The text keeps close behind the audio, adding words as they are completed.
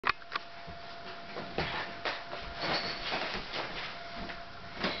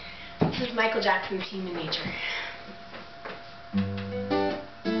Michael Jackson's Human Nature.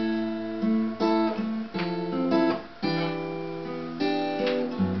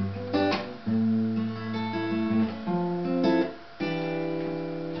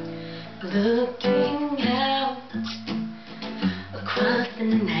 Looking out across the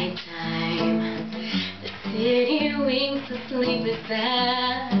nighttime, the city winks a sleepless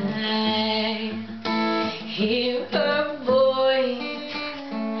eye. Hear her voice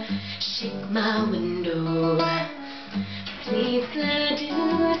shake my window, sweet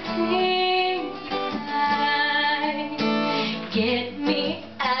seducing sigh. Get me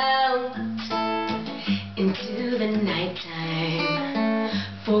out into the nighttime,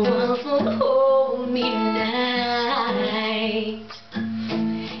 for walls won't hold me tonight.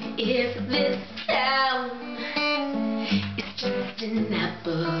 If this town is just an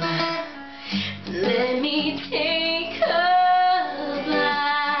apple, let me take a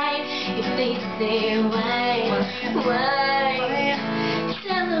bite. If they say why,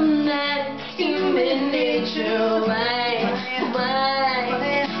 tell them that it's human nature. Why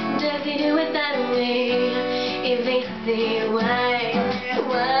does he do it that way? If they say why,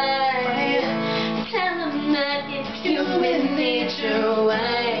 tell them that it's human nature.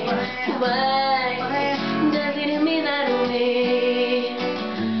 Why does he do me that way?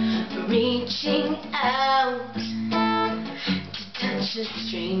 Reaching out to touch a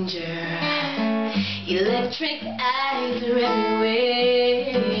stranger, electric eyes are everywhere.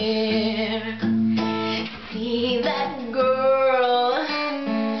 See that girl,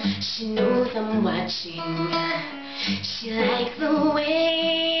 she knows I'm watching. She likes the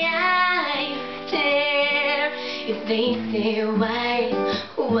way I stare. If they say why,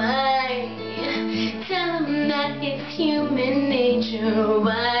 tell them that it's human nature.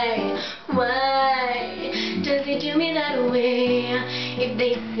 Why does he do me that way? If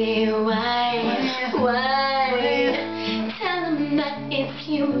they say why, tell them that it's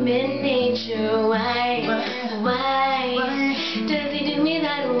human nature. Why does he do me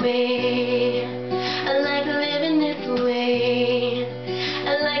that way? I like living this way. I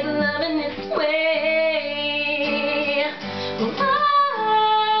like loving this way.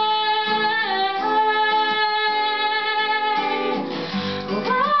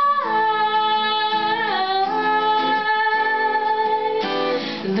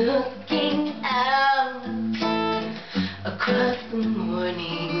 Looking out across the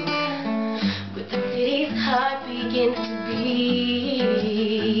morning, where the city's heart begins to beat.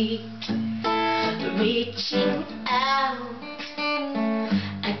 Reaching out,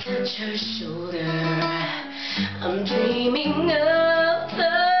 I touch her shoulder. I'm dreaming of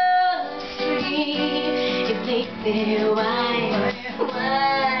the street. If they say why,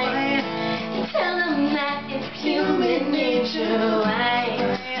 tell them that it's human nature.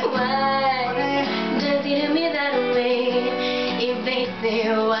 Why does he do me that way? If they say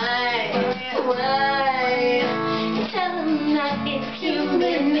why, tell them that it's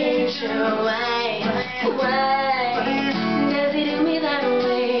human nature. Why